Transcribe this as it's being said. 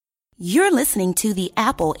You're listening to the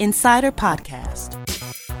Apple Insider Podcast.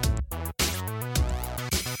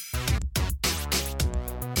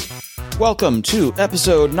 Welcome to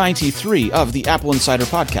episode 93 of the Apple Insider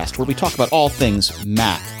Podcast, where we talk about all things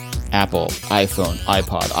Mac, Apple, iPhone,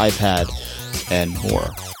 iPod, iPad, and more.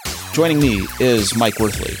 Joining me is Mike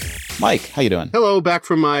Worthley. Mike, how you doing? Hello, back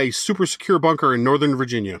from my super secure bunker in Northern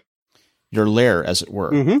Virginia. Your lair, as it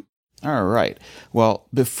were. Mm-hmm. All right. Well,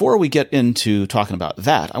 before we get into talking about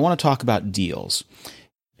that, I want to talk about deals.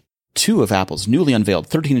 Two of Apple's newly unveiled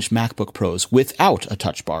 13-inch MacBook Pros without a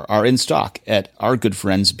touch bar are in stock at our good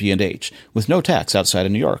friends B&H, with no tax outside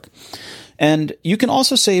of New York. And you can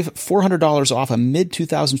also save $400 off a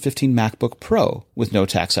mid-2015 MacBook Pro with no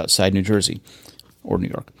tax outside New Jersey or New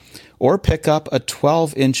York. Or pick up a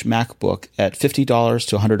 12-inch MacBook at $50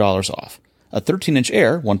 to $100 off. A 13-inch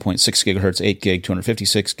Air, 1.6 gigahertz, 8 gig,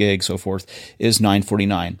 256 gig, so forth, is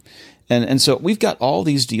 $949. And so we've got all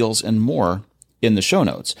these deals and more in the show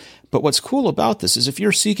notes. But what's cool about this is if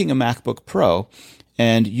you're seeking a MacBook Pro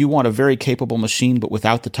and you want a very capable machine but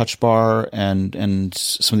without the touch bar and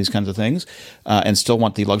some of these kinds of things, and still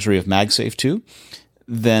want the luxury of MagSafe too,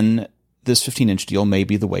 then this 15-inch deal may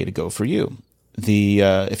be the way to go for you.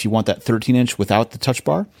 If you want that 13-inch without the touch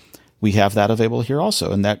bar, we have that available here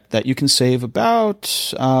also, and that you can save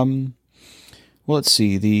about, let's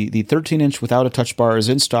see, the 13-inch without a touch bar is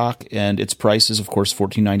in stock, and its price is, of course,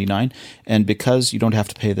 $14.99. And because you don't have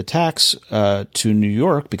to pay the tax to New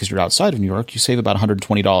York, because you're outside of New York, you save about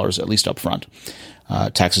 $120 at least up front.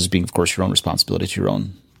 Taxes being, of course, your own responsibility to your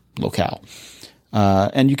own locale.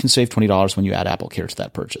 And you can save $20 when you add AppleCare to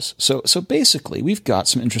that purchase. So basically, we've got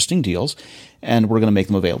some interesting deals, and we're going to make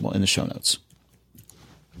them available in the show notes.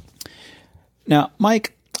 Now,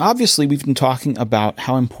 Mike, obviously we've been talking about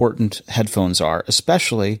how important headphones are,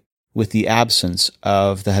 especially with the absence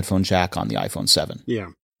of the headphone jack on the iPhone 7. Yeah.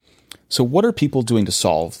 So what are people doing to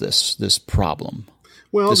solve this problem?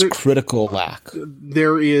 Well, this critical lack?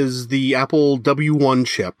 There is the Apple W1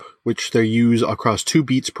 chip, which they use across two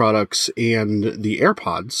Beats products and the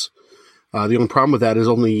AirPods. The only problem with that is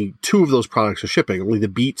only two of those products are shipping. Only the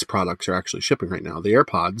Beats products are actually shipping right now. The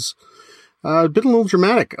AirPods, been a little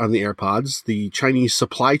dramatic on the AirPods. The Chinese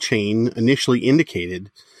supply chain initially indicated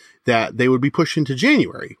that they would be pushed into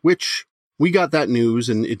January, which we got that news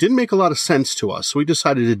and it didn't make a lot of sense to us. So we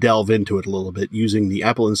decided to delve into it a little bit using the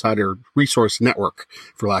Apple Insider Resource Network,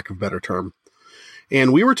 for lack of a better term.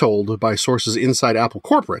 And we were told by sources inside Apple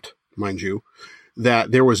corporate, mind you, that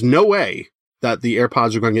there was no way that the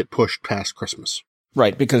AirPods are going to get pushed past Christmas.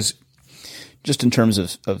 Right, because just in terms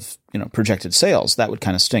of projected sales, that would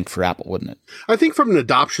kind of stink for Apple, wouldn't it? I think from an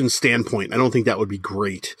adoption standpoint, I don't think that would be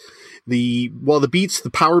great. The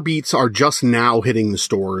Power Beats are just now hitting the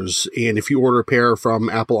stores, and if you order a pair from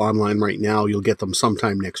Apple online right now, you'll get them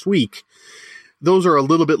sometime next week. Those are a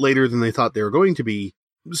little bit later than they thought they were going to be.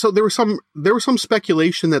 So there was some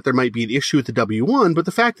speculation that there might be an issue with the W1, but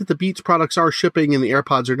the fact that the Beats products are shipping and the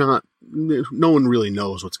AirPods are not, no one really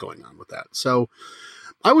knows what's going on with that. So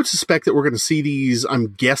I would suspect that we're going to see these,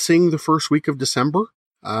 I'm guessing, the first week of December.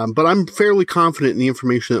 But I'm fairly confident in the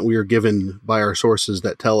information that we are given by our sources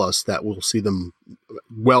that tell us that we'll see them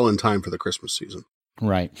well in time for the Christmas season.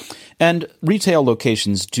 Right. And retail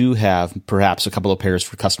locations do have perhaps a couple of pairs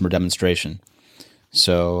for customer demonstration.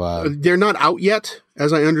 So they're not out yet,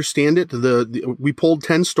 as I understand it. We polled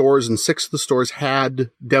 10 stores, and 6 of the stores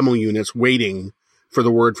had demo units waiting for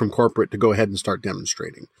the word from corporate to go ahead and start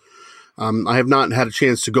demonstrating. I have not had a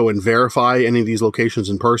chance to go and verify any of these locations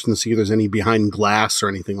in person to see if there's any behind glass or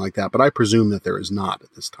anything like that, but I presume that there is not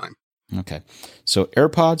at this time. Okay. So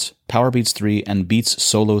AirPods, Powerbeats 3, and Beats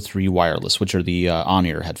Solo 3 Wireless, which are the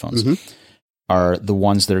on-ear headphones, are the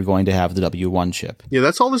ones that are going to have the W1 chip. Yeah,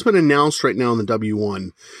 that's all that's been announced right now in the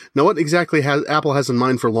W1. Now, what exactly Apple has in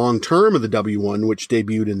mind for long-term of the W1, which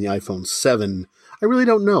debuted in the iPhone 7, I really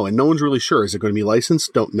don't know, and no one's really sure. Is it going to be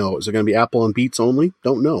licensed? Don't know. Is it going to be Apple and Beats only?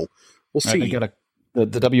 Don't know. We'll see. The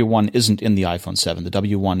W1 isn't in the iPhone 7. The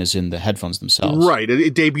W1 is in the headphones themselves. Right.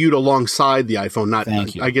 It debuted alongside the iPhone.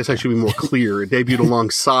 Thank you. I guess I should be more clear. It debuted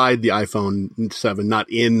alongside the iPhone 7, not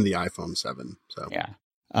in the iPhone 7. So yeah.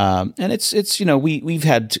 And it's we've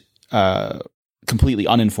had completely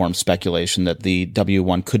uninformed speculation that the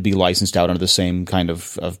W1 could be licensed out under the same kind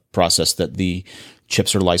of process that the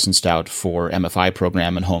chips are licensed out for MFI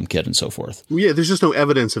program and HomeKit and so forth. Yeah, there's just no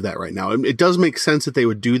evidence of that right now. It does make sense that they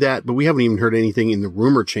would do that, but we haven't even heard anything in the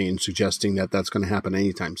rumor chain suggesting that that's going to happen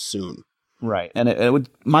anytime soon. Right. And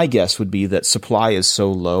my guess would be that supply is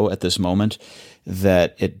so low at this moment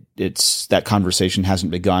that it's that conversation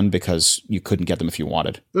hasn't begun because you couldn't get them if you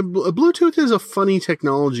wanted. Bluetooth is a funny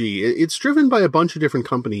technology. It's driven by a bunch of different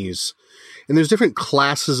companies, and there's different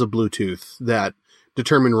classes of Bluetooth that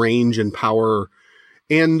determine range and power.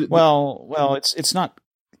 And it's not.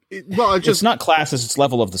 It's not classes, it's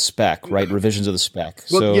level of the spec, right? Revisions of the spec.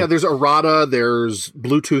 Well, yeah, there's errata, there's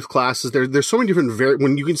Bluetooth classes. There's so many different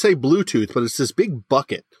when you can say Bluetooth, but it's this big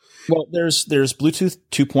bucket. Well, there's Bluetooth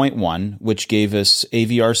 2.1, which gave us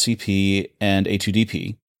AVRCP and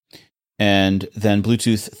A2DP. And then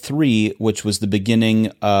Bluetooth 3, which was the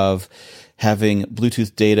beginning of having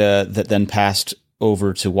Bluetooth data that then passed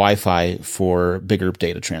over to Wi-Fi for bigger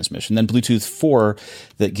data transmission. Then Bluetooth 4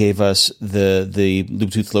 that gave us the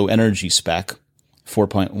Bluetooth low energy spec.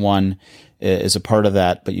 4.1 is a part of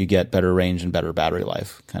that, but you get better range and better battery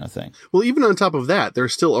life kind of thing. Well, even on top of that,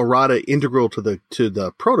 there's still errata integral to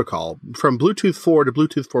the protocol. From Bluetooth 4 to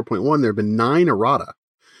Bluetooth 4.1, there have been 9 errata,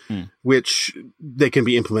 which they can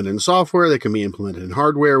be implemented in software, they can be implemented in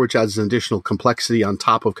hardware, which adds an additional complexity on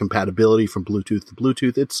top of compatibility from Bluetooth to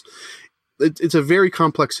Bluetooth. It's a very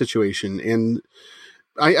complex situation, and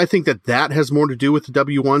I think that has more to do with the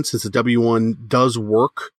W1, since the W1 does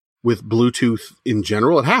work with Bluetooth in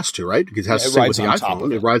general. It has to, right? Because it has to sync with the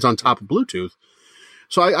iPhone. It rides on top of Bluetooth.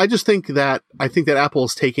 So I just think that Apple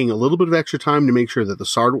is taking a little bit of extra time to make sure that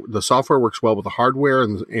the software works well with the hardware,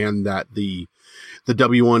 and that the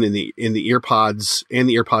W1 in the EarPods and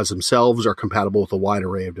the EarPods themselves are compatible with a wide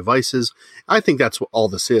array of devices. I think that's what all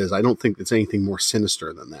this is. I don't think it's anything more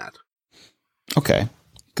sinister than that. Okay,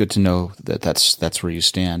 good to know that's where you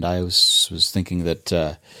stand. I was thinking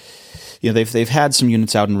that they've had some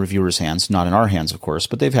units out in reviewers' hands, not in our hands, of course,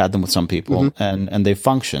 but they've had them with some people, and they've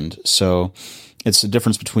functioned. So it's the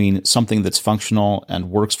difference between something that's functional and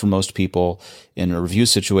works for most people in a review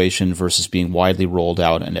situation versus being widely rolled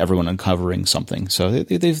out and everyone uncovering something. So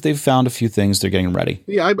they've found a few things. They're getting ready.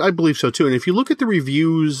 Yeah, I believe so too. And if you look at the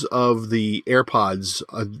reviews of the AirPods,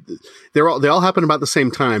 they all happen about the same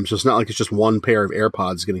time. So it's not like it's just one pair of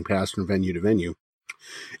AirPods getting passed from venue to venue.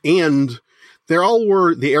 And they all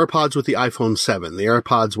were the AirPods with the iPhone 7, the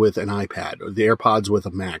AirPods with an iPad, or the AirPods with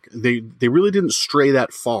a Mac. They really didn't stray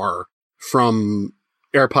that far from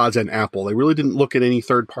AirPods and Apple. They really didn't look at any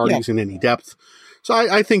third parties in any depth. So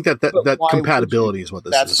I think that compatibility is what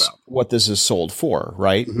this is about. What this is sold for,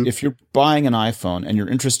 right? Mm-hmm. If you're buying an iPhone and you're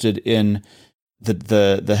interested in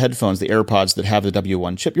the headphones, the AirPods that have the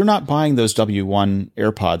W1 chip, you're not buying those W1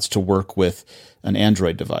 AirPods to work with an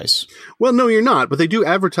Android device. Well, no, you're not, but they do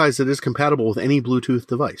advertise that it's compatible with any Bluetooth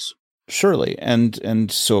device. Surely,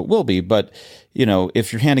 and so it will be. But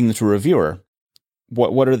if you're handing them to a reviewer,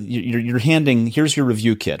 what are you're handing? Here's your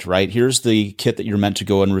review kit, right? Here's the kit that you're meant to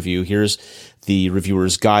go and review. Here's the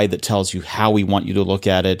reviewer's guide that tells you how we want you to look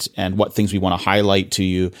at it and what things we want to highlight to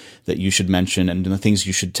you that you should mention and the things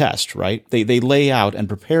you should test, right? They lay out and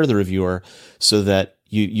prepare the reviewer so that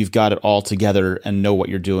you've got it all together and know what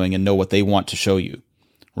you're doing and know what they want to show you,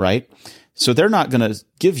 right? So they're not going to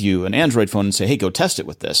give you an Android phone and say, hey, go test it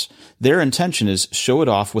with this. Their intention is show it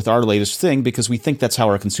off with our latest thing because we think that's how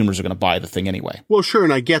our consumers are going to buy the thing anyway. Well, sure,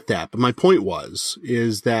 and I get that. But my point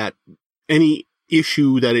is that any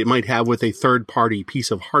issue that it might have with a third-party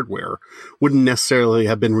piece of hardware wouldn't necessarily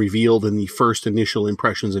have been revealed in the first initial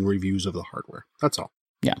impressions and reviews of the hardware. That's all.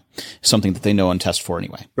 Yeah, something that they know and test for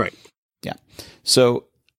anyway. Right. Yeah. So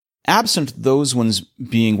absent those ones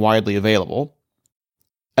being widely available,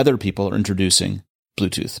 other people are introducing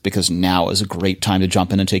Bluetooth because now is a great time to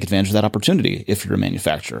jump in and take advantage of that opportunity if you're a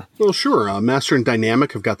manufacturer. Well, sure. Master and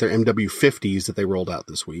Dynamic have got their MW50s that they rolled out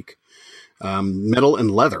this week. Metal and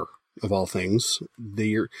leather, of all things.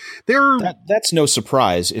 That's no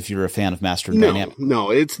surprise if you're a fan of Master and Dynamic.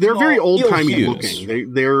 No, they're very old-timey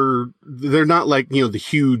looking. They're not like, the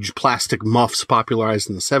huge plastic muffs popularized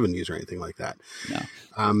in the 70s or anything like that.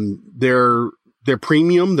 No. They're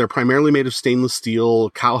premium. They're primarily made of stainless steel,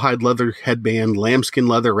 cowhide leather headband, lambskin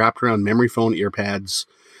leather wrapped around memory foam ear pads.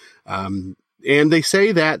 And they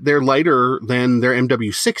say that they're lighter than their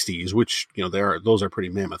MW60s, which, those are pretty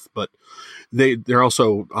mammoth, but they're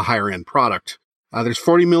also a higher end product. There's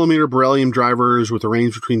 40 millimeter beryllium drivers with a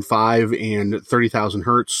range between 5 and 30,000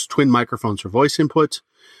 hertz, twin microphones for voice input.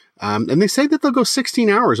 And they say that they'll go 16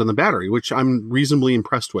 hours on the battery, which I'm reasonably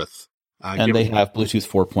impressed with. And they have Bluetooth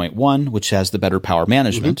 4.1, which has the better power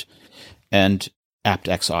management, and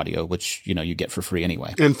aptX audio, which, you get for free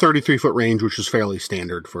anyway. And 33-foot range, which is fairly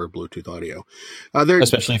standard for Bluetooth audio.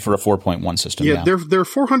 Especially for a 4.1 system. Yeah, they're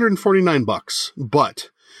 $449,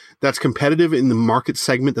 but that's competitive in the market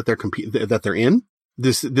segment that they're in.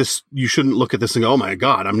 this you shouldn't look at this and go, oh my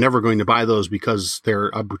God, I'm never going to buy those because they're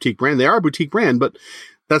a boutique brand. They are a boutique brand, but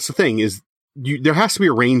that's the thing is there has to be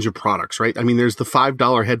a range of products, right? I mean, there's the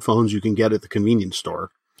 $5 headphones you can get at the convenience store.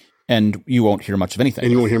 And you won't hear much of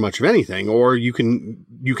anything. Or you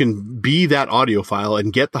can be that audiophile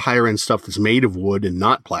and get the higher end stuff that's made of wood and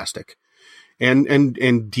not plastic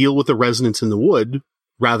and deal with the resonance in the wood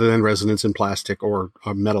rather than resonance in plastic or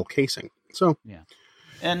a metal casing. So, yeah.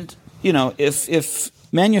 And, you know, if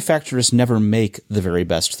manufacturers never make the very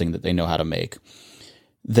best thing that they know how to make,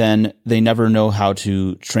 then they never know how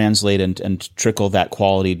to translate and trickle that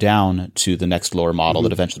quality down to the next lower model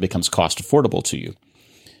that eventually becomes cost affordable to you,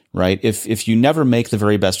 right? If you never make the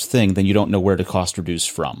very best thing, then you don't know where to cost reduce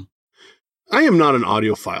from. I am not an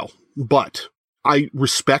audiophile, but I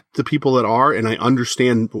respect the people that are, and I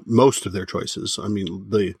understand most of their choices. I mean,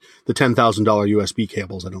 the $10,000 USB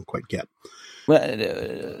cables I don't quite get.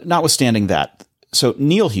 Well, notwithstanding that, so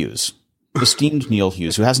Neil Hughes, esteemed Neil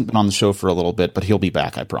Hughes, who hasn't been on the show for a little bit, but he'll be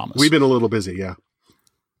back, I promise. We've been a little busy, yeah.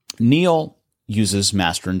 Neil uses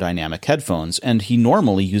Master and Dynamic headphones, and he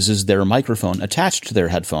normally uses their microphone attached to their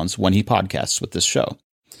headphones when he podcasts with this show.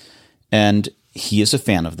 And he is a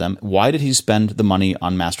fan of them. Why did he spend the money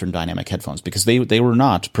on Master and Dynamic headphones? Because they were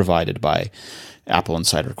not provided by Apple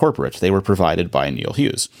Insider Corporate. They were provided by Neil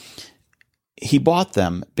Hughes. He bought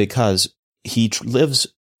them because he lives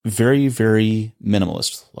very, very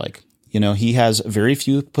minimalist-like. You know, he has very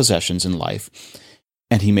few possessions in life,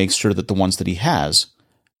 and he makes sure that the ones that he has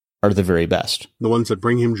are the very best. The ones that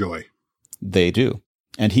bring him joy. They do.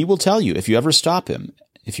 And he will tell you, if you ever stop him,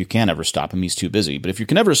 if you can ever stop him, he's too busy, but if you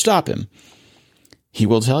can ever stop him, he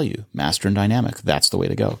will tell you, Master and Dynamic, that's the way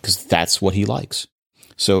to go, because that's what he likes.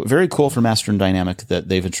 So very cool for Master and Dynamic that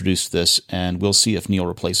they've introduced this, and we'll see if Neil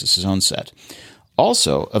replaces his own set.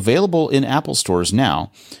 Also, available in Apple stores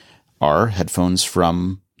now are headphones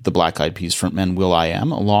from the Black Eyed Peas frontman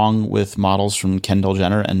will.i.am, along with models from Kendall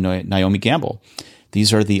Jenner and Naomi Campbell.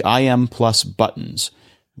 These are the IM Plus buttons,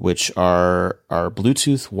 which are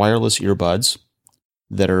Bluetooth wireless earbuds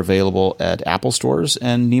that are available at Apple stores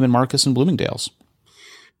and Neiman Marcus and Bloomingdale's.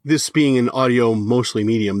 This being an audio mostly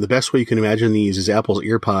medium, the best way you can imagine these is Apple's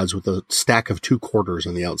EarPods with a stack of 2 quarters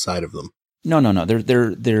on the outside of them. No.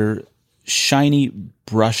 They're shiny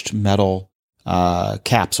brushed metal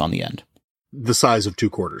caps on the end. The size of 2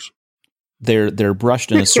 quarters. They're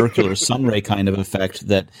brushed in a circular sunray kind of effect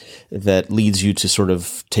that leads you to sort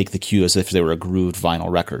of take the cue as if they were a grooved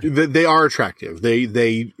vinyl record. They are attractive.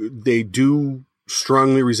 They do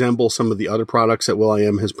strongly resemble some of the other products that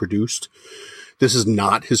will.i.am has produced. This is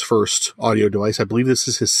not his first audio device. I believe this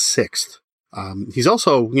is his 6th. He's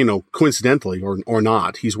also, coincidentally or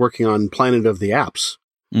not, he's working on Planet of the Apps.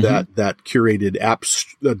 That curated apps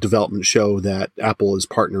development show that Apple is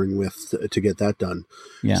partnering with to get that done.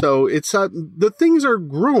 Yeah. So it's the things are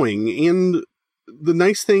growing, and the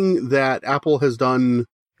nice thing that Apple has done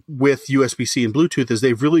with USB-C and Bluetooth is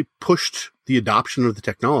they've really pushed the adoption of the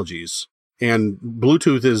technologies. And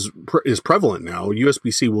Bluetooth is prevalent now.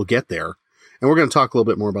 USB-C will get there, and we're going to talk a little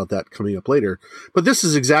bit more about that coming up later. But this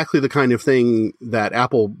is exactly the kind of thing that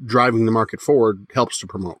Apple driving the market forward helps to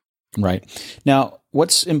promote. Right. Now,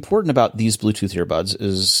 what's important about these Bluetooth earbuds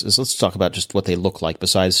is let's talk about just what they look like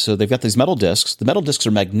besides. So they've got these metal discs. The metal discs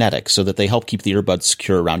are magnetic so that they help keep the earbuds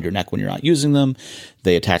secure around your neck when you're not using them.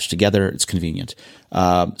 They attach together. It's convenient.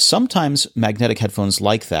 Sometimes magnetic headphones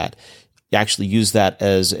like that actually use that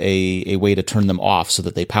as a way to turn them off so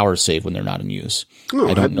that they power save when they're not in use. Oh,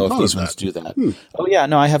 I don't know if these ones do that. Oh, yeah.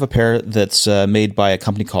 No, I have a pair that's made by a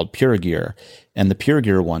company called Pure Gear. And the Pure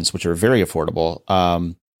Gear ones, which are very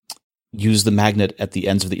affordable, use the magnet at the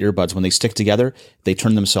ends of the earbuds. When they stick together, they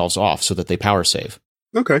turn themselves off so that they power save.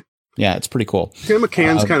 Okay. Yeah, it's pretty cool. I'm a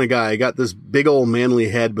cans kind of guy. I got this big old manly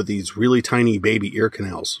head with these really tiny baby ear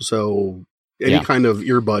canals. So any kind of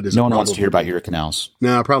earbud is no one wants to hear about ear canals.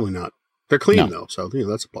 No, probably not. They're clean though, so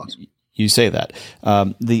that's a plus. You say that.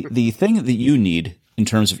 The thing that you need in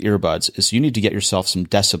terms of earbuds is you need to get yourself some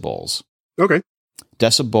decibels. Okay.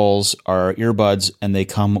 Decibels are earbuds, and they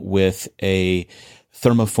come with a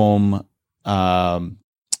thermofoam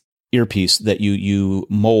earpiece that you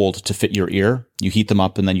mold to fit your ear. You heat them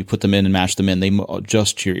up, and then you put them in and mash them in. They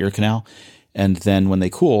adjust to your ear canal, and then when they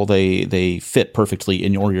cool, they fit perfectly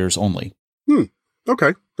in your ears only.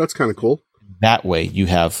 Okay, that's kind of cool. That way, you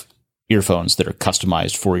have earphones that are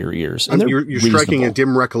customized for your ears. And you're striking a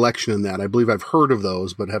dim recollection in that. I believe I've heard of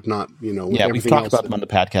those, but have not, we've talked about them on the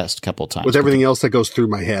podcast a couple of times. With everything else that goes through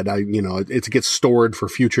my head, it gets stored for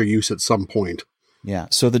future use at some point. Yeah.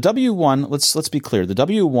 So the W1, let's be clear. The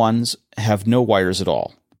W1s have no wires at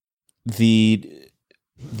all. The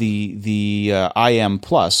the IM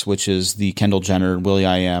Plus, which is the Kendall Jenner, Willie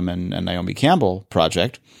IM, and Naomi Campbell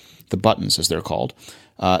project, the buttons as they're called,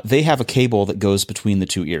 they have a cable that goes between the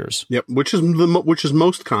two ears. Yep, which is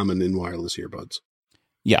most common in wireless earbuds.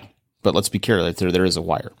 Yeah, but let's be clear, there is a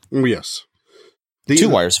wire. Yes. Two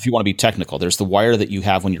wires, if you want to be technical. There's the wire that you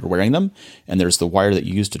have when you're wearing them, and there's the wire that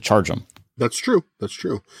you use to charge them. That's true.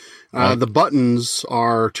 Right. The buttons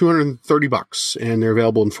are $230, and they're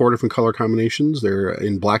available in 4 different color combinations. They're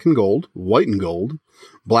in black and gold, white and gold,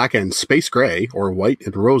 black and space gray, or white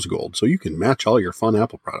and rose gold. So you can match all your fun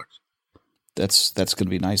Apple products. That's going to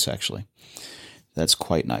be nice, actually. That's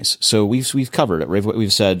quite nice. So we've covered it.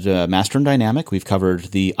 We've said Master and Dynamic. We've covered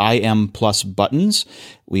the IM Plus buttons.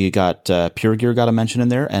 We got Pure Gear got a mention in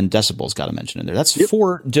there, and Decibels got a mention in there. That's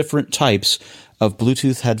 4 different types of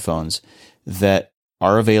Bluetooth headphones that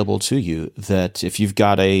are available to you. That if you've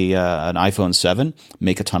got an iPhone 7,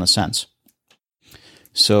 make a ton of sense.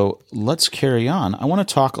 So let's carry on. I want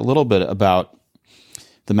to talk a little bit about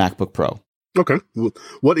the MacBook Pro. Okay.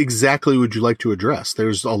 What exactly would you like to address?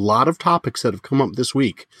 There's a lot of topics that have come up this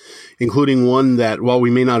week, including one that, while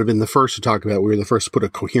we may not have been the first to talk about, we were the first to put a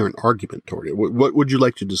coherent argument toward it. What would you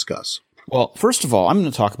like to discuss? Well, first of all, I'm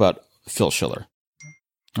going to talk about Phil Schiller.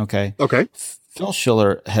 Okay. Phil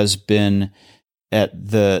Schiller has been at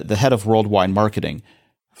the head of worldwide marketing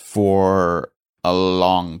for a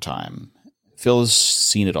long time. Phil's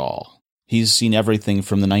seen it all. He's seen everything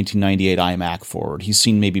from the 1998 iMac forward. He's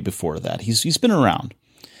seen maybe before that. He's been around.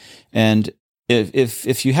 And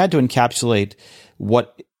if you had to encapsulate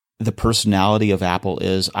what the personality of Apple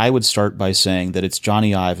is, I would start by saying that it's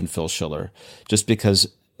Johnny Ive and Phil Schiller, just because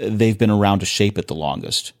they've been around to shape it the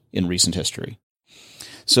longest in recent history.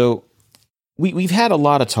 So we've had a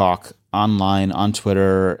lot of talk online, on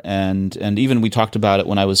Twitter, and even we talked about it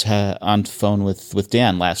when I was on the phone with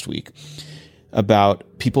Dan last week, about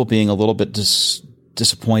people being a little bit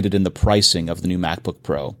disappointed in the pricing of the new MacBook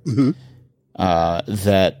Pro. Mm-hmm.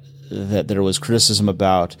 That there was criticism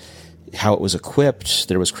about how it was equipped.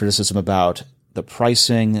 There was criticism about the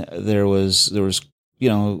pricing. There was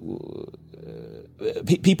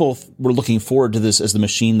people were looking forward to this as the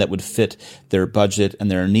machine that would fit their budget and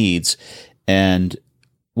their needs. And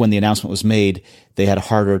when the announcement was made, they had a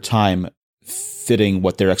harder time fitting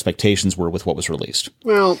what their expectations were with what was released.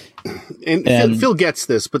 Well, and Phil gets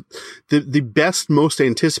this, but the best, most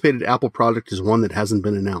anticipated Apple product is one that hasn't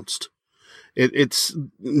been announced. It's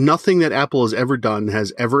nothing that Apple has ever done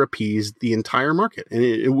has ever appeased the entire market, and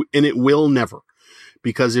it will never.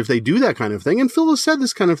 Because if they do that kind of thing, and Phil has said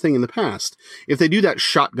this kind of thing in the past, if they do that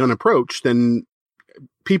shotgun approach, then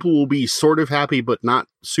people will be sort of happy, but not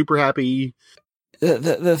super happy.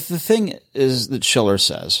 The thing is that Schiller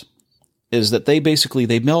says is that they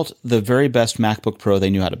built the very best MacBook Pro they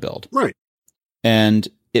knew how to build. Right. And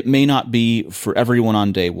it may not be for everyone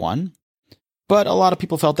on day one, but a lot of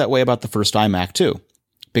people felt that way about the first iMac too.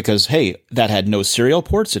 Because, hey, that had no serial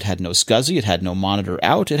ports, it had no SCSI, it had no monitor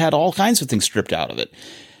out, it had all kinds of things stripped out of it.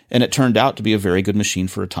 And it turned out to be a very good machine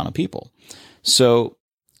for a ton of people. So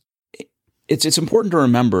it's important to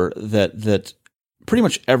remember that pretty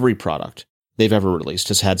much every product they've ever released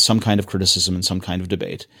has had some kind of criticism and some kind of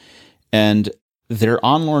debate. And their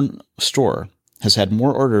online store has had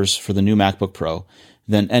more orders for the new MacBook Pro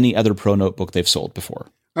than any other Pro notebook they've sold before.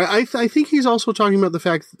 I think he's also talking about the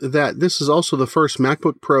fact that this is also the first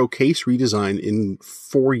MacBook Pro case redesign in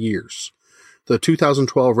 4 years. The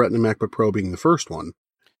 2012 Retina MacBook Pro being the first one.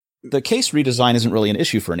 The case redesign isn't really an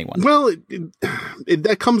issue for anyone. Well,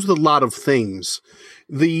 that comes with a lot of things.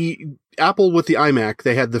 The Apple with the iMac,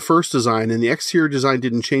 they had the first design, and the exterior design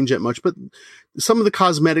didn't change that much, but some of the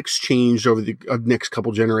cosmetics changed over the next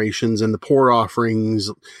couple generations, and the port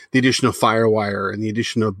offerings, the addition of FireWire, and the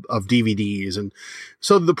addition of DVDs. And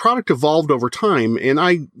so the product evolved over time, and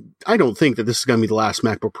I don't think that this is going to be the last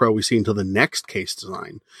MacBook Pro we see until the next case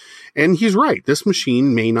design. And he's right. This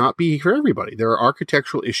machine may not be for everybody. There are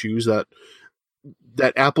architectural issues that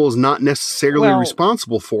Apple is not necessarily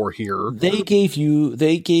responsible for here. They gave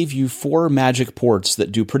you 4 magic ports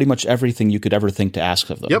that do pretty much everything you could ever think to ask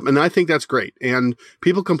of them. Yep, and I think that's great. And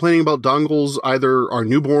people complaining about dongles either are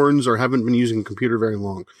newborns or haven't been using a computer very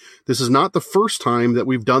long. This is not the first time that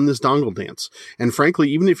we've done this dongle dance. And frankly,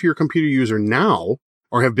 even if you're a computer user now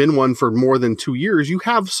or have been one for more than 2 years, you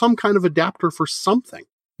have some kind of adapter for something.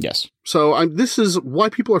 Yes. So this is why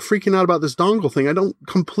people are freaking out about this dongle thing. I don't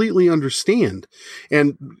completely understand.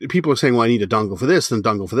 And people are saying, well, I need a dongle for this, and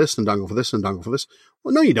dongle for this, and dongle for this, and dongle for this.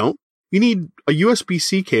 Well, no, you don't. You need a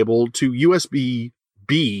USB-C cable to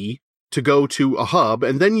USB-B to go to a hub,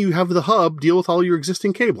 and then you have the hub deal with all your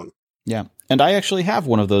existing cabling. Yeah. And I actually have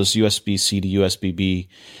one of those USB-C to USB-B.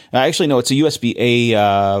 Actually, no, it's a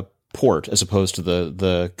USB-A port as opposed to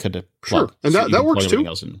the kind of plug. Sure, and so that works too.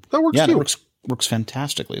 That works too. It works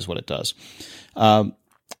fantastically is what it does.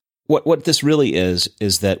 What this really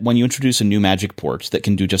is that when you introduce a new Magic port that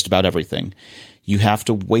can do just about everything, you have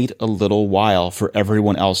to wait a little while for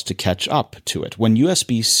everyone else to catch up to it. When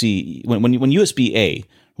USB-C, when USB-A,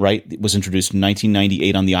 right, was introduced in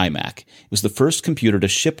 1998 on the iMac, it was the first computer to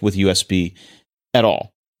ship with USB at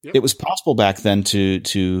all. Yep. It was possible back then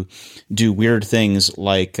to do weird things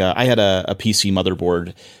like I had a PC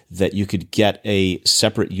motherboard that you could get a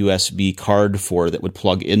separate USB card for that would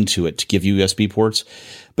plug into it to give you USB ports,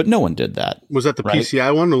 but no one did that. Was that the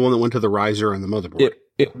PCI one, or the one that went to the riser on the motherboard?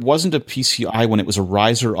 It wasn't a PCI one. It was a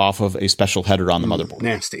riser off of a special header on the motherboard.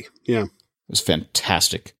 Nasty. Yeah. It was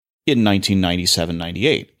fantastic in 1997,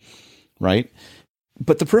 98, right?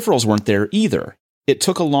 But the peripherals weren't there either. It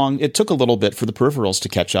took a little bit for the peripherals to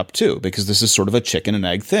catch up too, because this is sort of a chicken and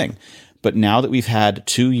egg thing. But now that we've had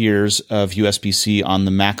 2 years of USB-C on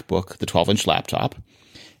the MacBook, the 12-inch laptop,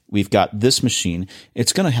 we've got this machine,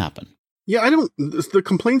 it's going to happen. Yeah, the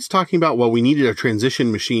complaints talking about, well, we needed a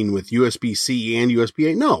transition machine with USB-C and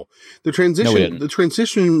USB-A. No, the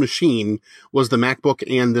transition machine was the MacBook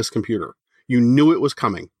and this computer. You knew it was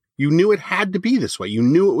coming. You knew it had to be this way. You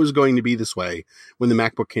knew it was going to be this way when the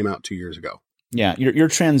MacBook came out 2 years ago. Yeah, your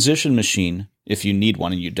transition machine, if you need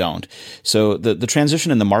one and you don't. So the transition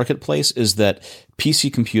in the marketplace is that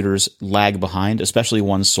PC computers lag behind, especially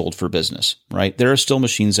ones sold for business, right? There are still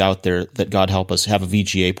machines out there that, God help us, have a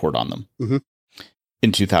VGA port on them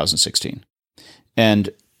in 2016.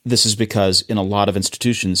 And this is because in a lot of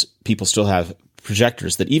institutions, people still have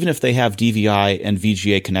projectors that even if they have DVI and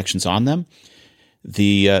VGA connections on them,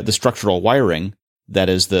 the structural wiring, that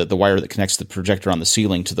is the wire that connects the projector on the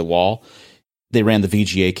ceiling to the wall, they ran the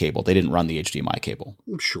VGA cable. They didn't run the HDMI cable.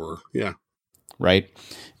 Sure, yeah. Right?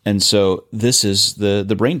 And so this is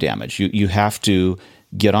the brain damage. You have to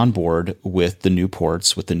get on board with the new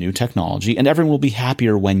ports, with the new technology, and everyone will be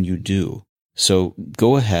happier when you do. So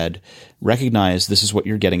go ahead, recognize this is what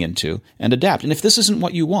you're getting into, and adapt. And if this isn't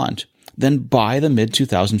what you want, then buy the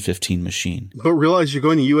mid-2015 machine. But realize you're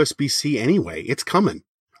going to USB-C anyway. It's coming.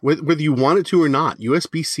 Whether you want it to or not,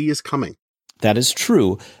 USB-C is coming. That is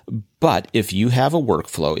true, but if you have a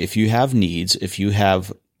workflow, if you have needs, if you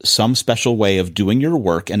have some special way of doing your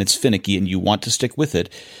work and it's finicky and you want to stick with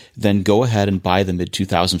it, then go ahead and buy the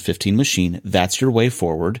mid-2015 machine. That's your way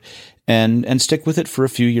forward, and stick with it for a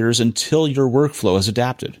few years until your workflow is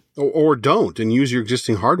adapted. Or don't, and use your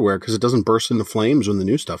existing hardware because it doesn't burst into flames when the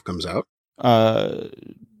new stuff comes out. I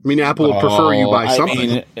mean, Apple would prefer you buy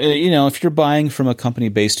something. If you're buying from a company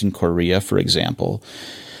based in Korea, for example,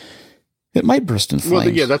 it might burst in flames.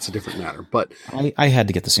 Well, yeah, that's a different matter. But I had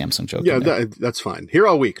to get the Samsung joke. Yeah, that's fine. Here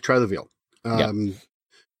all week. Try the veal.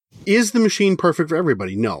 Is the machine perfect for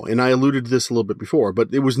everybody? No. And I alluded to this a little bit before,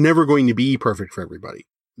 but it was never going to be perfect for everybody.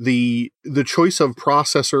 The choice of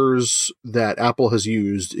processors that Apple has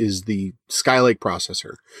used is the Skylake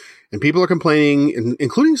processor. And people are complaining,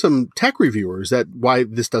 including some tech reviewers, that why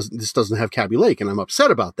this doesn't have Kaby Lake. And I'm upset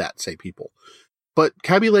about that, say people. But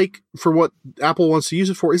Kaby Lake, for what Apple wants to use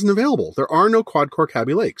it for, isn't available. There are no quad-core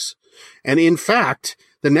Kaby Lakes. And in fact,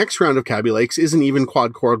 the next round of Kaby Lakes isn't even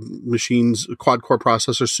quad-core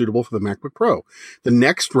processors suitable for the MacBook Pro. The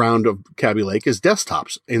next round of Kaby Lake is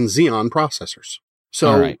desktops and Xeon processors.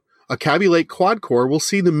 So a Kaby Lake quad-core we'll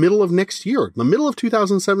see the middle of next year, the middle of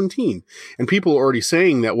 2017. And people are already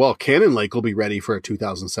saying that, well, Cannon Lake will be ready for a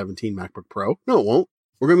 2017 MacBook Pro. No, it won't.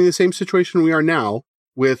 We're going to be in the same situation we are now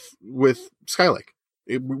with Skylake.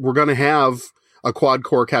 We're going to have a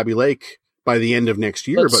quad-core Kaby Lake by the end of next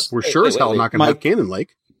year, but we're sure as hell not going to have Cannon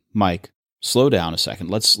Lake. Mike, slow down a second.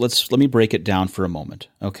 Let me break it down for a moment.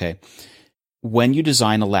 Okay. When you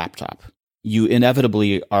design a laptop, you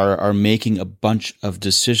inevitably are making a bunch of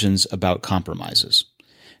decisions about compromises.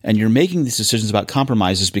 And you're making these decisions about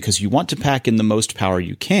compromises because you want to pack in the most power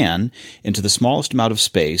you can into the smallest amount of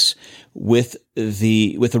space with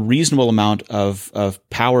a reasonable amount of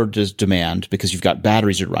power demand, because you've got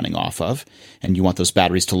batteries you're running off of, and you want those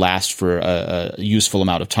batteries to last for a useful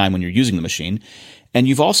amount of time when you're using the machine. And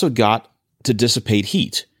you've also got to dissipate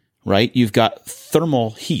heat, right? You've got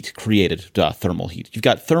thermal heat created. You've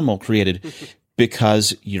got thermal created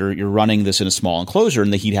because you're running this in a small enclosure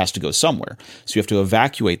and the heat has to go somewhere. So you have to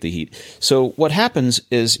evacuate the heat. So what happens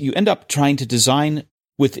is you end up trying to design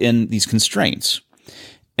within these constraints.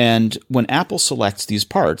 And when Apple selects these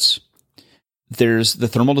parts, there's the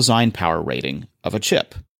thermal design power rating of a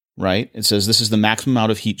chip, right? It says this is the maximum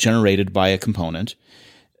amount of heat generated by a component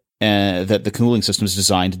that the cooling system is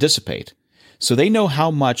designed to dissipate. So they know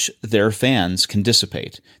how much their fans can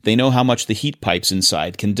dissipate. They know how much the heat pipes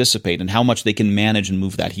inside can dissipate and how much they can manage and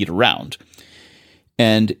move that heat around.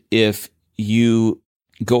 And if you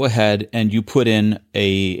go ahead and you put in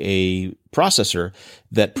a processor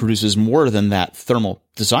that produces more than that thermal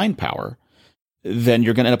design power, then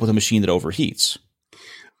you're going to end up with a machine that overheats.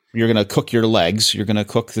 You're going to cook your legs. You're going to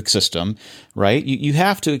cook the system, right? You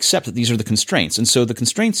have to accept that these are the constraints. And so the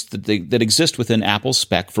constraints that exist within Apple's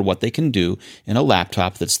spec for what they can do in a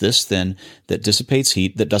laptop that's this thin, that dissipates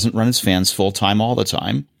heat, that doesn't run its fans full time all the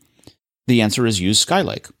time, the answer is use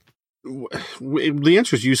Skylake. The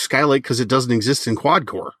answer is use Skylake because it doesn't exist in quad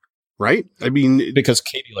core, right? I mean, because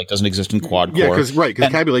Kaby Lake doesn't exist in quad core. Yeah, because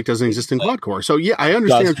Kaby Lake doesn't exist in quad core. So yeah, I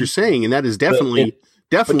understand what you're saying, and that is definitely.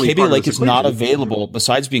 But Kaby Lake is not available,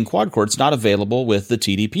 besides being quad-core, it's not available with the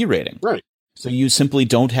TDP rating. Right. So you simply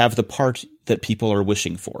don't have the part that people are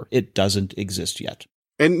wishing for. It doesn't exist yet.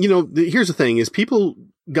 And, here's the thing, is people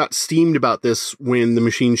got steamed about this when the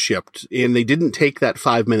machine shipped, and they didn't take that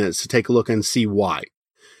 5 minutes to take a look and see why.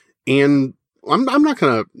 And I'm not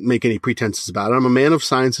going to make any pretenses about it. I'm a man of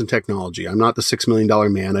science and technology. I'm not the $6 million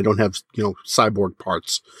man. I don't have, cyborg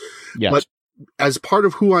parts. Yes. But as part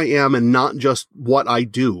of who I am and not just what I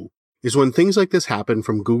do is when things like this happen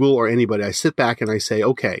from Google or anybody, I sit back and I say,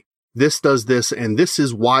 okay, this does this, and this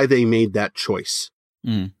is why they made that choice.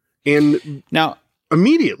 Mm. And now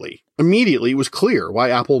immediately it was clear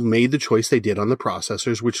why Apple made the choice they did on the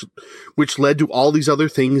processors, which led to all these other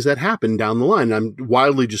things that happened down the line. I'm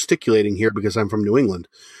wildly gesticulating here because I'm from New England,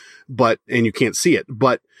 and you can't see it,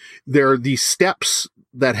 but there are these steps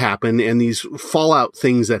that happen and these fallout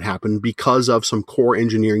things that happen because of some core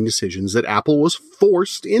engineering decisions that Apple was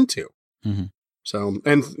forced into. Mm-hmm. So,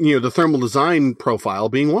 and the thermal design profile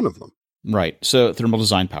being one of them. Right. So thermal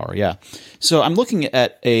design power. Yeah. So I'm looking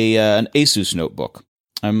at an Asus notebook.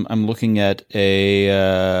 I'm looking at it's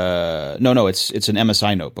an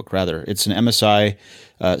MSI notebook rather. It's an MSI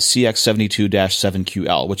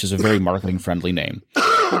CX72-7QL, which is a very marketing friendly name.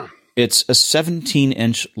 It's a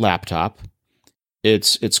 17-inch laptop.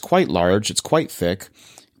 It's quite large. It's quite thick.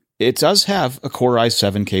 It does have a Core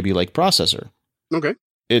i7 Kaby Lake processor. Okay.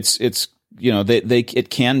 It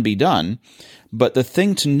can be done, but the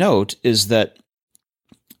thing to note is that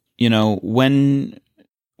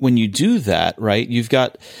when you do that, right, you've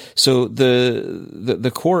got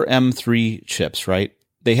the Core M3 chips, right?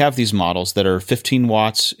 They have these models that are 15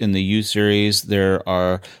 watts in the U series. There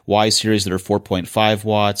are Y series that are 4.5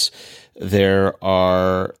 watts. There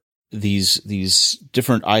are these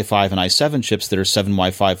different i5 and i7 chips that are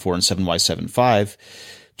 7Y54 and 7Y75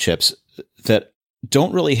 chips that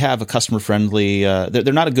don't really have a customer-friendly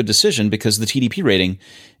they're not a good decision because the TDP rating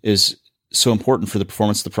is so important for the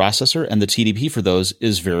performance of the processor, and the TDP for those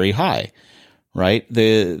is very high, right?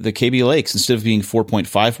 The Kaby Lakes, instead of being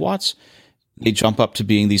 4.5 watts, they jump up to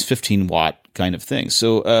being these 15-watt kind of things.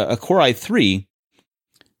 So a Core i3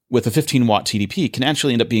 with a 15-watt TDP can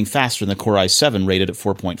actually end up being faster than the Core i7 rated at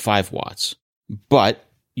 4.5 watts. But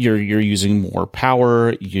you're using more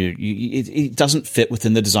power. It doesn't fit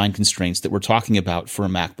within the design constraints that we're talking about for a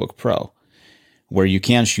MacBook Pro, where you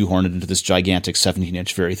can shoehorn it into this gigantic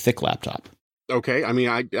 17-inch, very thick laptop. Okay. I mean,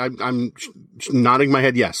 I'm nodding my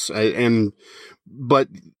head yes. But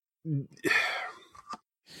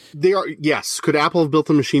they are, yes. Could Apple have built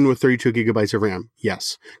a machine with 32 gigabytes of RAM?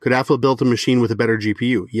 Yes. Could Apple have built a machine with a better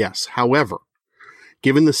GPU? Yes. However,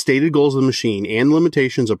 given the stated goals of the machine and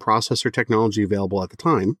limitations of processor technology available at the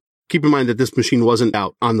time, keep in mind that this machine wasn't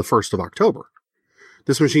out on the 1st of October.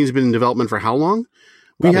 This machine's been in development for how long?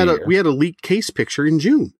 We had a leaked case picture in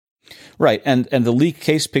June. Right, and the leaked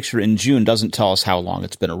case picture in June doesn't tell us how long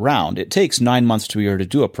it's been around. It takes 9 months to a year to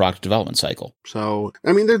do a product development cycle. So,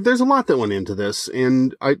 I mean, there's a lot that went into this,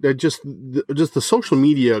 and I just the social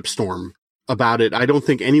media storm about it, I don't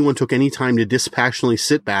think anyone took any time to dispassionately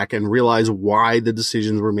sit back and realize why the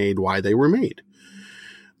decisions were made, why they were made.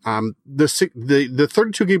 The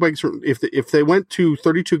 32 gigabytes, if they went to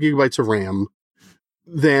 32 gigabytes of RAM,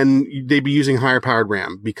 then they'd be using higher powered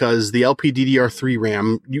RAM, because the LPDDR3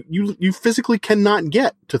 RAM, you physically cannot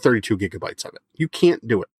get to 32 gigabytes of it. You can't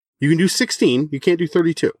do it. You can do 16, you can't do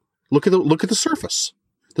 32. Look at the Surface.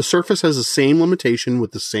 The Surface has the same limitation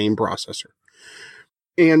with the same processor.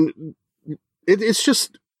 And it's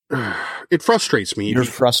just, it frustrates me. You're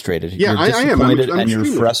frustrated. Yeah, you're disappointed, and you're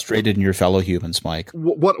frustrated in your fellow humans, Mike.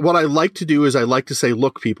 What I like to do is I like to say,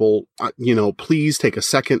 look, people, please take a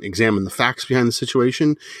second, examine the facts behind the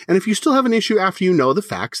situation. And if you still have an issue after you know the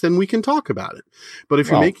facts, then we can talk about it. But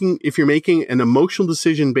if you're making an emotional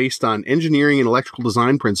decision based on engineering and electrical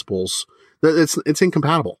design principles, it's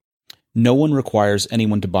incompatible. No one requires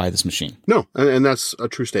anyone to buy this machine. No, and that's a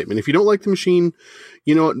true statement. If you don't like the machine,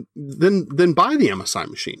 then buy the MSI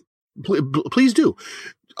machine. Please do.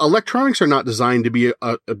 Electronics are not designed to be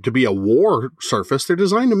a war surface. They're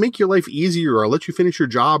designed to make your life easier or let you finish your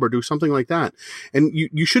job or do something like that. And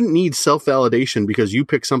you shouldn't need self-validation because you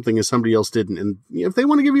picked something and somebody else didn't. And if they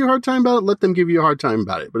want to give you a hard time about it, let them give you a hard time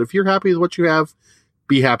about it. But if you're happy with what you have,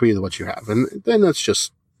 be happy with what you have. And then that's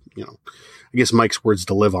just, I guess Mike's words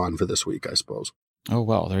to live on for this week, I suppose. Oh,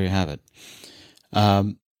 well, there you have it.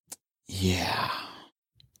 Yeah.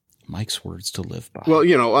 Mike's words to live by. Well,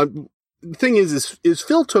 the thing is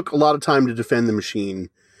Phil took a lot of time to defend the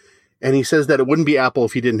machine, and he says that it wouldn't be Apple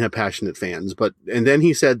if he didn't have passionate fans. And then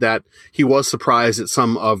he said that he was surprised at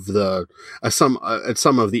some of the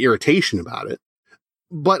irritation about it.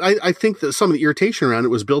 But I think that some of the irritation around it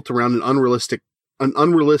was built around an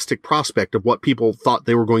unrealistic prospect of what people thought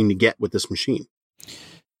they were going to get with this machine.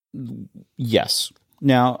 Yes.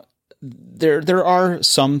 Now, there are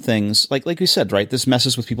some things like you said, right? This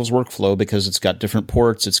messes with people's workflow because it's got different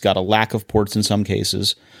ports. It's got a lack of ports in some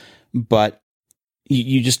cases, but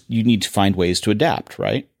you need to find ways to adapt,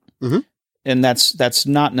 right? Mm-hmm. And that's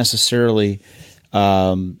not necessarily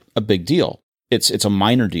a big deal. It's a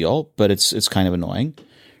minor deal, but it's kind of annoying,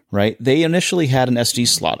 right? They initially had an SD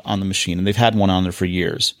slot on the machine, and they've had one on there for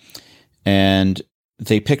years, and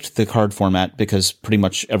they picked the card format because pretty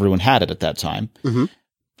much everyone had it at that time. Mm-hmm.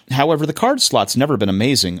 However, the card slot's never been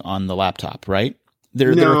amazing on the laptop, right? There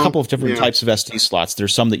are a couple of different types of SD slots.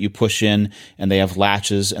 There's some that you push in and they have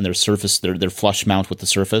latches and they're flush mount with the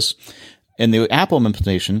Surface. In the Apple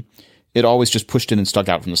implementation, it always just pushed in and stuck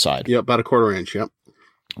out from the side. Yeah, about a 1/4 inch, yep.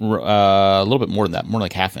 A little bit more than that, more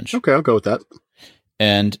like 1/2 inch. Okay, I'll go with that.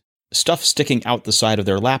 And stuff sticking out the side of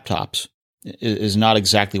their laptops is not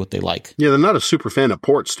exactly what they like. Yeah, they're not a super fan of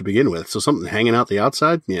ports to begin with, so something hanging out the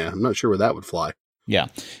outside, I'm not sure where that would fly. Yeah.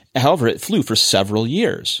 However, it flew for several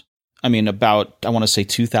years. I mean, about, I want to say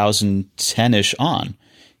 2010-ish on,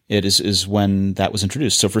 it is when that was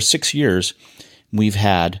introduced. So for 6 years, we've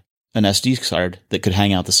had an SD card that could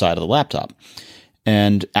hang out the side of the laptop.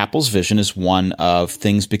 And Apple's vision is one of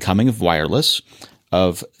things becoming wireless,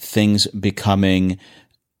 of things becoming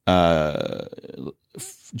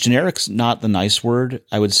generic's not the nice word.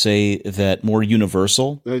 I would say that more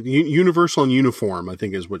universal. Universal and uniform, I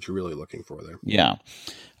think, is what you're really looking for there. Yeah.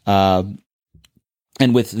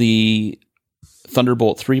 And with the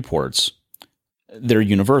Thunderbolt 3 ports, they're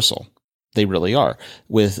universal. They really are.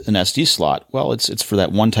 With an SD slot, well, it's for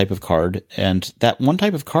that one type of card, and that one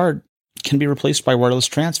type of card can be replaced by wireless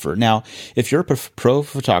transfer. Now, if you're a pro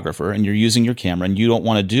photographer and you're using your camera and you don't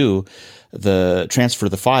want to do the transfer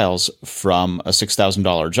the files from a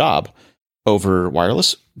 $6,000 job over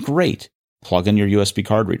wireless, great. Plug in your USB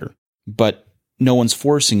card reader. But no one's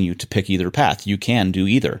forcing you to pick either path. You can do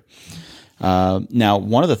either. Now,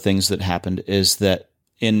 one of the things that happened is that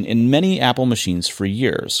in many Apple machines for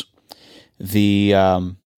years, the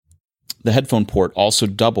headphone port also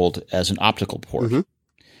doubled as an optical port.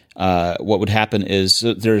 Mm-hmm. What would happen is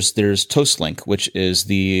there's Toastlink, which is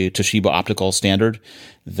the Toshiba optical standard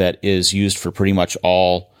that is used for pretty much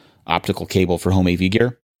all optical cable for home AV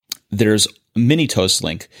gear. There's Mini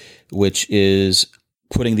Toastlink, which is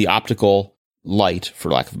putting the optical light,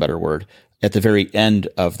 for lack of a better word, at the very end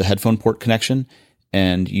of the headphone port connection,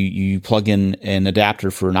 and you plug in an adapter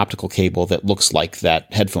for an optical cable that looks like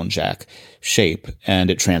that headphone jack shape, and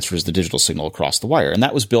it transfers the digital signal across the wire. And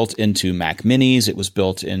that was built into Mac Minis. It was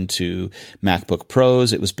built into MacBook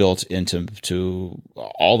Pros. It was built into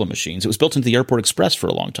all the machines. It was built into the Airport Express for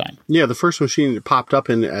a long time. Yeah, the first machine that popped up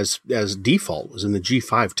in as default was in the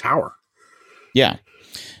G5 Tower. Yeah.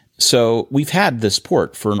 So we've had this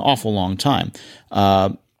port for an awful long time.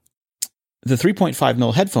 The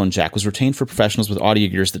 3.5mm headphone jack was retained for professionals with audio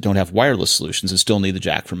gears that don't have wireless solutions and still need the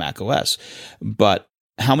jack for Mac OS. But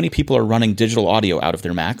how many people are running digital audio out of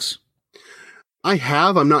their Macs? I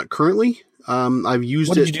have. I'm not currently. I've used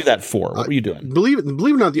it. What did you do that for? What were you doing? Believe it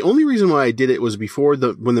or not, the only reason why I did it was before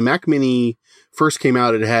when the Mac Mini first came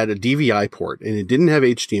out, it had a DVI port and it didn't have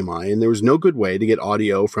HDMI, and there was no good way to get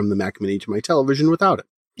audio from the Mac Mini to my television without it.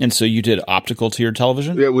 And so you did optical to your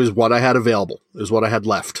television? It was what I had available. It was what I had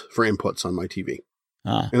left for inputs on my TV.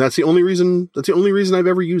 And that's the only reason I've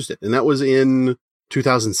ever used it. And that was in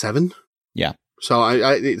 2007. Yeah. So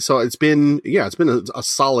it's been a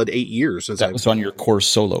solid 8 years since that was on your Core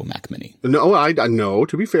Solo Mac Mini. No,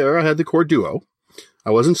 to be fair, I had the Core Duo.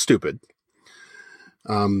 I wasn't stupid.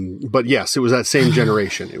 But yes, it was that same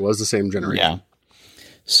generation. It was the same generation. Yeah.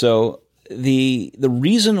 So the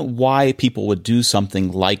reason why people would do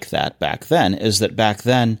something like that back then is that back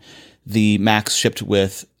then the Macs shipped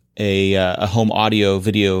with a home audio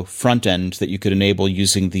video front end that you could enable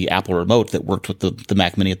using the Apple remote that worked with the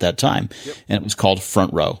Mac Mini at that time. Yep. And it was called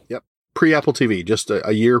Front Row. Yep. Pre-Apple TV, just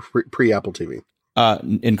a year pre-Apple TV.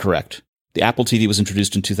 Incorrect. The Apple TV was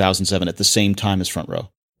introduced in 2007 at the same time as Front Row.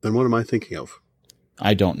 Then what am I thinking of?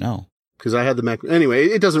 I don't know. Because I had the Mac. Anyway,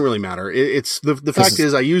 it doesn't really matter. It's the fact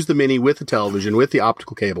is I used the Mini with the television, with the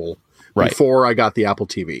optical cable before I got the Apple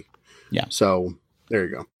TV. Yeah. So there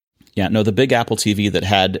you go. Yeah. No, the big Apple TV that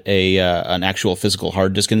had an actual physical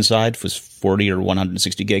hard disk inside was 40 or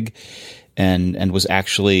 160 gig and was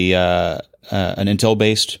actually an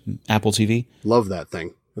Intel-based Apple TV. Love that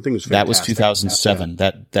thing. I think it was fantastic. That was 2007.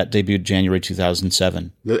 That debuted January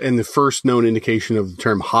 2007. And the first known indication of the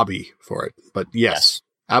term hobby for it. But yes.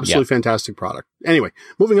 Absolutely fantastic product. Anyway,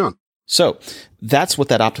 moving on. So that's what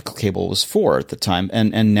that optical cable was for at the time.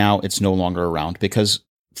 And now it's no longer around because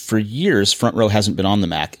for years, Front Row hasn't been on the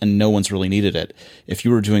Mac and no one's really needed it. If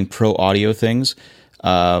you were doing pro audio things,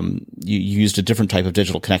 you used a different type of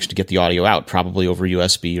digital connection to get the audio out, probably over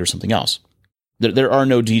USB or something else. There are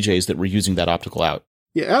no DJs that were using that optical out.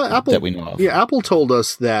 Yeah, Apple, that we know of. Yeah, Apple told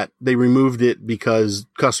us that they removed it because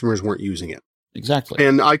customers weren't using it. Exactly.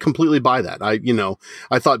 And I completely buy that.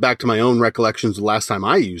 I thought back to my own recollections the last time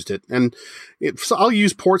I used it. And so I'll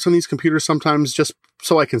use ports on these computers sometimes just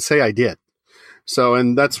so I can say I did. So,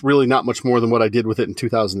 and that's really not much more than what I did with it in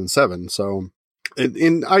 2007. So,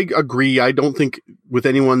 and I agree. I don't think with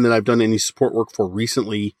anyone that I've done any support work for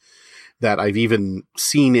recently that I've even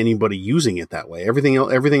seen anybody using it that way. Everything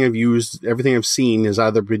I've seen has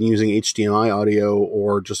either been using HDMI audio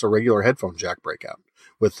or just a regular headphone jack breakout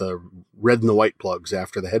with the red and the white plugs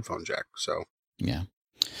after the headphone jack. So, yeah.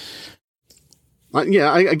 I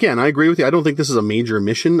agree with you. I don't think this is a major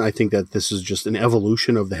omission. I think that this is just an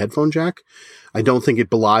evolution of the headphone jack. I don't think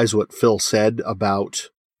it belies what Phil said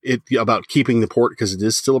about keeping the port because it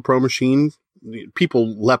is still a pro machine.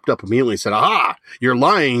 People leapt up immediately and said, "Aha, you're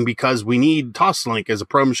lying because we need Toslink as a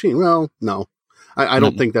pro machine." Well, no, I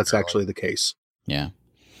don't think that's actually the case. Yeah.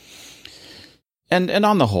 And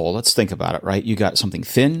on the whole, let's think about it, right? You got something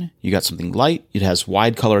thin, you got something light, it has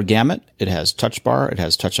wide color gamut, it has touch bar, it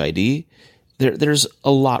has touch ID. There's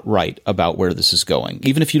a lot right about where this is going.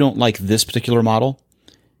 Even if you don't like this particular model,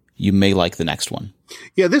 you may like the next one.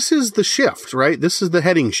 Yeah, this is the shift, right? This is the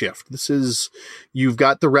heading shift. You've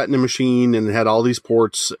got the Retina machine and it had all these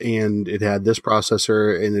ports and it had this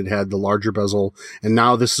processor and it had the larger bezel. And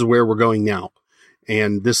now this is where we're going now.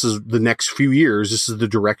 And this is the next few years. This is the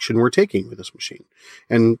direction we're taking with this machine.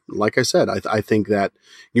 And like I said, I think that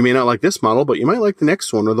you may not like this model, but you might like the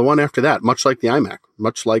next one or the one after that, much like the iMac,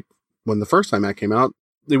 much like when the first iMac came out,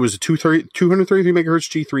 it was a 233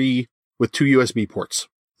 megahertz G3 with 2 USB ports.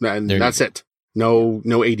 And that's it. No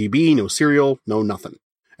ADB, no serial, no nothing.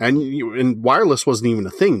 And wireless wasn't even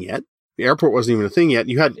a thing yet. The airport wasn't even a thing yet.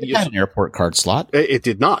 It had an airport card slot. It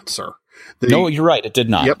did not, sir. No, you're right. It did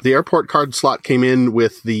not. Yep. The airport card slot came in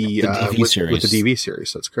with the DV series. With the DV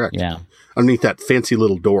series. That's correct. Yeah. Underneath that fancy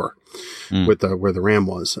little door with where the RAM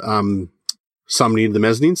was. Some needed the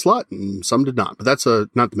mezzanine slot and some did not. But that's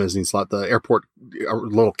not the mezzanine slot, the airport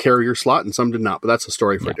little carrier slot, and some did not. But that's a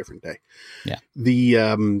story for a different day. Yeah.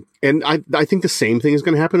 And I think the same thing is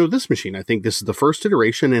going to happen with this machine. I think this is the first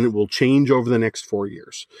iteration and it will change over the next 4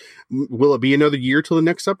 years. Will it be another year till the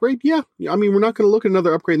next upgrade? Yeah. I mean, we're not going to look at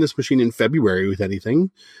another upgrade in this machine in February with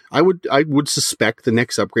anything. I would suspect the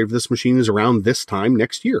next upgrade for this machine is around this time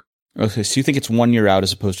next year. Okay, so you think it's 1 year out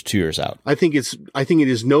as opposed to 2 years out? I think it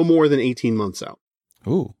is no more than 18 months out.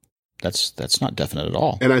 Ooh, that's not definite at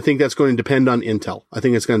all. And I think that's going to depend on Intel. I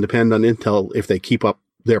think it's going to depend on Intel if they keep up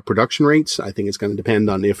their production rates. I think it's going to depend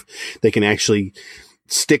on if they can actually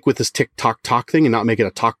stick with this tick-tock-tock thing and not make it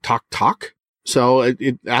a talk-talk-talk. So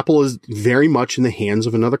Apple is very much in the hands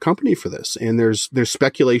of another company for this. And there's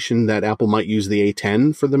speculation that Apple might use the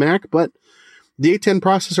A10 for the Mac, but the A10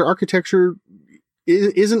 processor architecture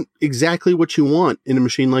isn't exactly what you want in a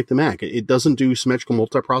machine like the Mac. It doesn't do symmetrical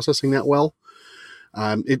multiprocessing that well.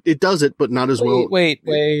 It does it, but not as well. Wait.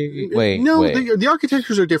 No, the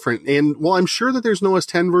architectures are different. And while I'm sure that there's no OS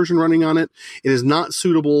 10 version running on it, it is not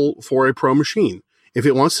suitable for a pro machine. If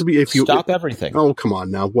it wants to be, stop everything. Oh, come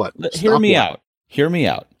on now. What? Hear me out.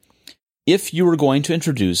 If you were going to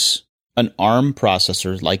introduce an ARM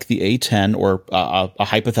processor like the A10 or a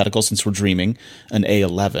hypothetical, since we're dreaming, an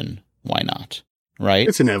A11, why not? Right?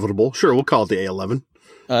 It's inevitable. Sure, we'll call it the A11.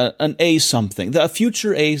 An A something, a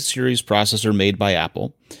future A series processor made by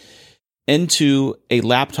Apple into a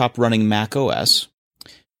laptop running Mac OS.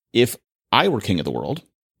 If I were king of the world,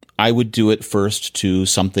 I would do it first to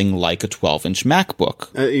something like a 12-inch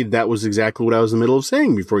MacBook. That was exactly what I was in the middle of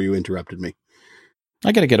saying before you interrupted me.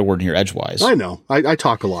 I got to get a word in here edgewise. I know. I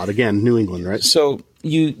talk a lot. Again, New England, right? So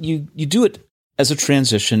you do it as a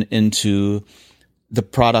transition into the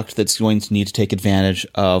product that's going to need to take advantage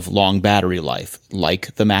of long battery life,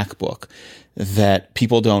 like the MacBook, that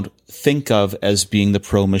people don't think of as being the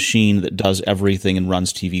pro machine that does everything and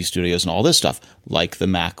runs TV studios and all this stuff, like the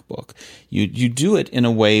MacBook. You do it in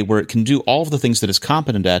a way where it can do all of the things that it's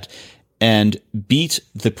competent at and beat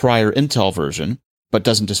the prior Intel version, but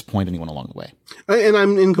doesn't disappoint anyone along the way. And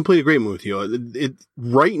I'm in complete agreement with you.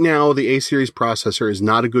 Right now, the A-series processor is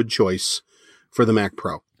not a good choice for the Mac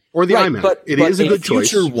Pro or the iMac. But it is a good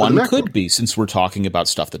choice. Future one could be, since we're talking about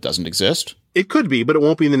stuff that doesn't exist. It could be, but it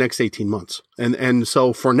won't be in the next 18 months. And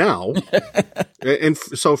so for now, Apple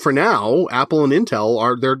and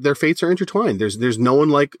Intel their fates are intertwined. There's no one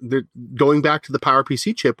like they're going back to the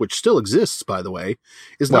PowerPC chip, which still exists, by the way,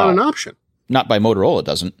 is not an option. Not by Motorola, it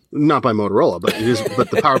doesn't. Not by Motorola, but it is.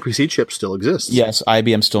 But the PowerPC chip still exists. Yes,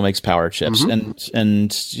 IBM still makes power chips,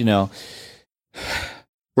 and you know,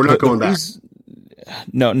 we're not going back.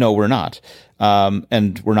 No, we're not.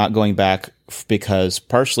 And we're not going back because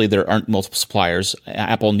partially there aren't multiple suppliers.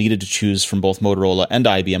 Apple needed to choose from both Motorola and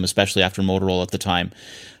IBM, especially after Motorola at the time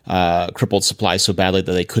crippled supply so badly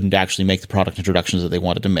that they couldn't actually make the product introductions that they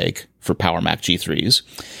wanted to make for Power Mac G3s.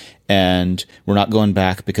 And we're not going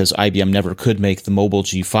back because IBM never could make the mobile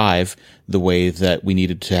G5 the way that we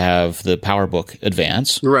needed to have the PowerBook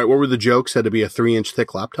advance. Right. What were the jokes? Had to be a 3-inch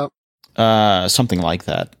thick laptop? Something like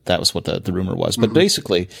that. That was what the rumor was. But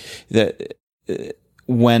basically,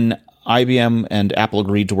 when IBM and Apple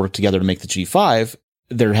agreed to work together to make the G5,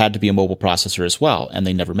 there had to be a mobile processor as well, and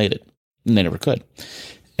they never made it. And they never could.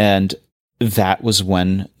 And that was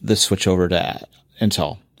when the switch over to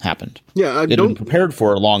Intel happened. Yeah, it had been prepared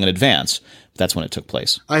for long in advance. But that's when it took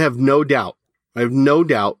place. I have no doubt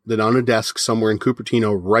that on a desk somewhere in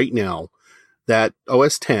Cupertino right now, that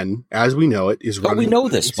OS X, as we know it, is running. But we know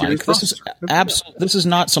this, Mike. This is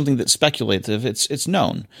not something that's speculative. It's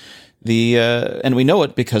known. And we know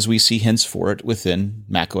it because we see hints for it within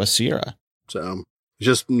macOS Sierra. So it's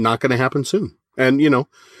just not going to happen soon. And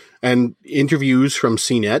and interviews from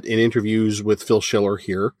CNET and interviews with Phil Schiller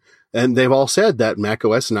here, and they've all said that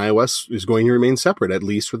macOS and iOS is going to remain separate, at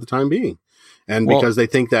least for the time being. And because they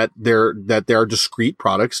think that there are discrete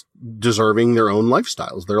products deserving their own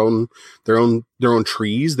lifestyles, their own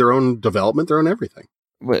trees, their own development, their own everything.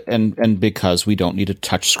 And because we don't need a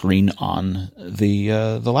touch screen on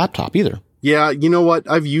the laptop either. Yeah, you know what?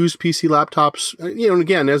 I've used PC laptops, and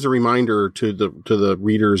again, as a reminder to the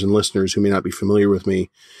readers and listeners who may not be familiar with me,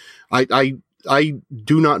 I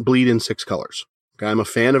do not bleed in 6 colors. Okay, I'm a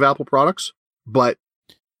fan of Apple products, but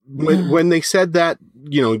when they said that,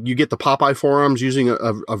 you get the Popeye forearms using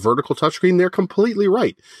a vertical touchscreen, they're completely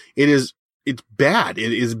right. It's bad.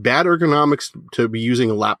 It is bad ergonomics to be using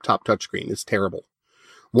a laptop touchscreen. It's terrible.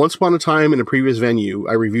 Once upon a time in a previous venue,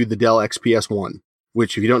 I reviewed the Dell XPS 1,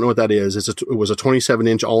 which, if you don't know what that is, it was a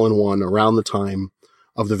 27-inch all-in-one around the time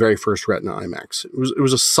of the very first Retina iMacs. It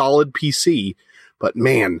was a solid PC, but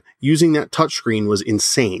man, using that touchscreen was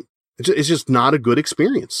insane. It's just not a good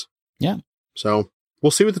experience. Yeah. So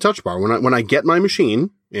we'll see with the Touch Bar. When I get my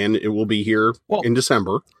machine, and it will be here in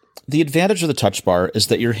December. The advantage of the Touch Bar is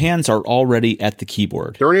that your hands are already at the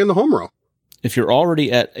keyboard. They're already in the home row. If you're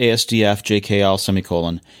already at ASDF,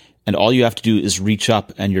 JKL, and all you have to do is reach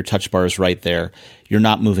up and your Touch Bar is right there, you're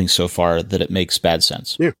not moving so far that it makes bad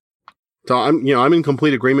sense. Yeah. So I'm in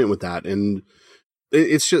complete agreement with that. And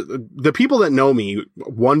it's just the people that know me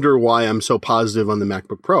wonder why I'm so positive on the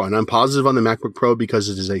MacBook Pro. And I'm positive on the MacBook Pro because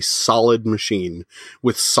it is a solid machine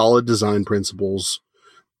with solid design principles.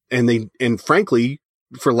 And frankly,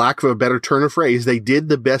 for lack of a better turn of phrase, they did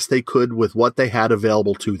the best they could with what they had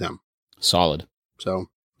available to them. Solid.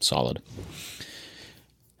 Solid.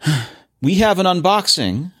 We have an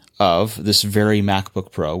unboxing of this very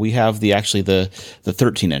MacBook Pro. We have the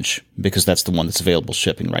 13-inch, because that's the one that's available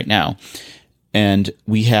shipping right now. And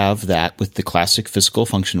we have that with the classic physical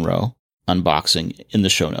function row unboxing in the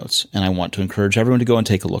show notes. And I want to encourage everyone to go and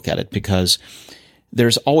take a look at it, because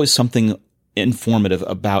there's always something informative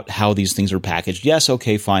about how these things are packaged. Yes,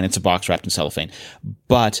 okay, fine, it's a box wrapped in cellophane.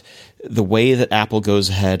 But the way that Apple goes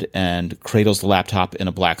ahead and cradles the laptop in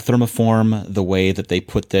a black thermoform, the way that they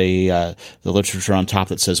put the literature on top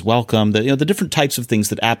that says welcome, the different types of things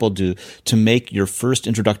that Apple do to make your first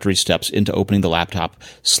introductory steps into opening the laptop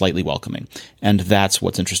slightly welcoming. And that's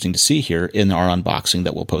what's interesting to see here in our unboxing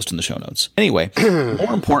that we'll post in the show notes. Anyway,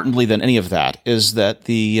 more importantly than any of that is that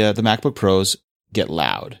the MacBook Pros get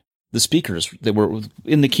loud. The speakers that were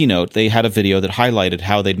in the keynote, they had a video that highlighted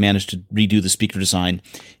how they'd managed to redo the speaker design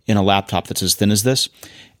in a laptop that's as thin as this.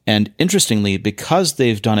 And interestingly, because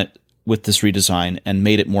they've done it with this redesign and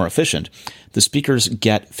made it more efficient, the speakers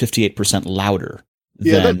get 58% louder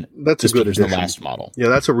than that's the a good speakers in addition. the last model. Yeah,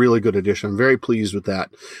 that's a really good addition. I'm very pleased with that.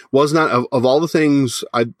 Was not of all the things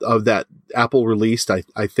of that Apple released,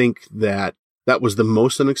 I think that was the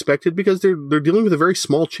most unexpected because they're dealing with a very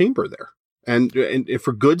small chamber there, and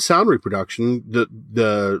for good sound reproduction,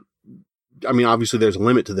 I mean, obviously there's a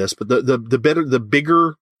limit to this, but the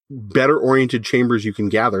bigger, better oriented chambers you can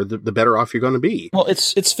gather, the better off you're going to be. Well,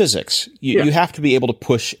 it's physics. You have to be able to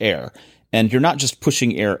push air. And you're not just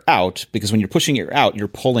pushing air out, because when you're pushing air out, you're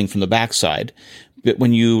pulling from the backside. But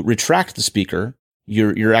when you retract the speaker,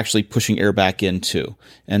 you're actually pushing air back in too.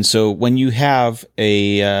 And so when you have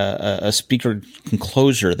a speaker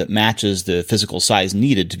enclosure that matches the physical size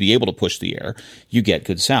needed to be able to push the air, you get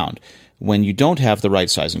good sound. When you don't have the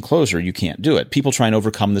right size enclosure, you can't do it. People try and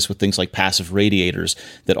overcome this with things like passive radiators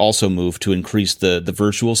that also move to increase the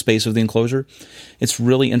virtual space of the enclosure. It's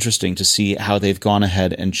really interesting to see how they've gone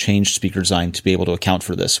ahead and changed speaker design to be able to account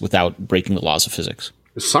for this without breaking the laws of physics.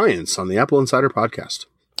 Science on the Apple Insider podcast.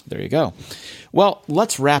 There you go. Well,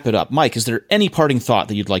 let's wrap it up. Mike, is there any parting thought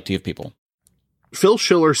that you'd like to give people? Phil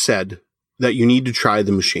Schiller said that you need to try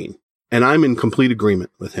the machine. And I'm in complete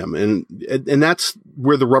agreement with him. And that's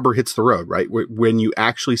where the rubber hits the road, right? When you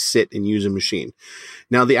actually sit and use a machine.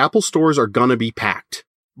 Now, the Apple stores are going to be packed.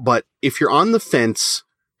 But if you're on the fence,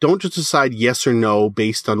 don't just decide yes or no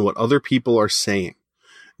based on what other people are saying.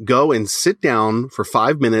 Go and sit down for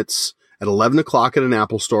 5 minutes at 11 o'clock at an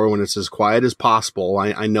Apple store when it's as quiet as possible.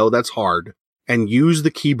 I know that's hard. And use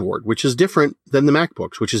the keyboard, which is different than the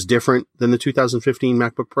MacBooks, which is different than the 2015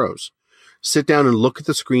 MacBook Pros. Sit down and look at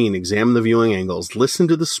the screen, examine the viewing angles, listen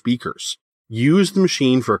to the speakers, use the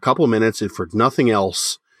machine for a couple of minutes and for nothing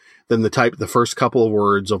else than the first couple of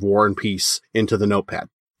words of War and Peace into the notepad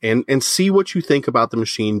and see what you think about the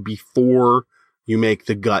machine before you make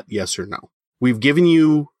the gut yes or no. We've given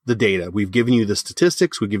you the data. We've given you the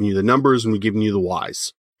statistics. We've given you the numbers and we've given you the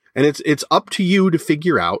whys. And it's up to you to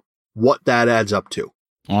figure out what that adds up to.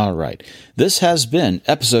 All right. This has been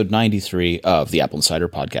episode 93 of the Apple Insider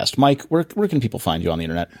podcast. Mike, where can people find you on the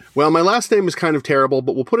internet? Well, my last name is kind of terrible,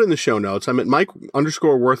 but we'll put it in the show notes. I'm at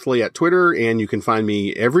Mike_Worthley at Twitter, and you can find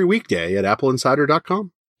me every weekday at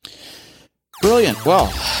appleinsider.com. Brilliant. Well,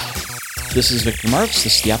 this is Victor Marks.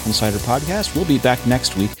 This is the Apple Insider podcast. We'll be back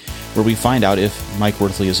next week where we find out if Mike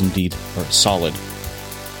Worthley is indeed a solid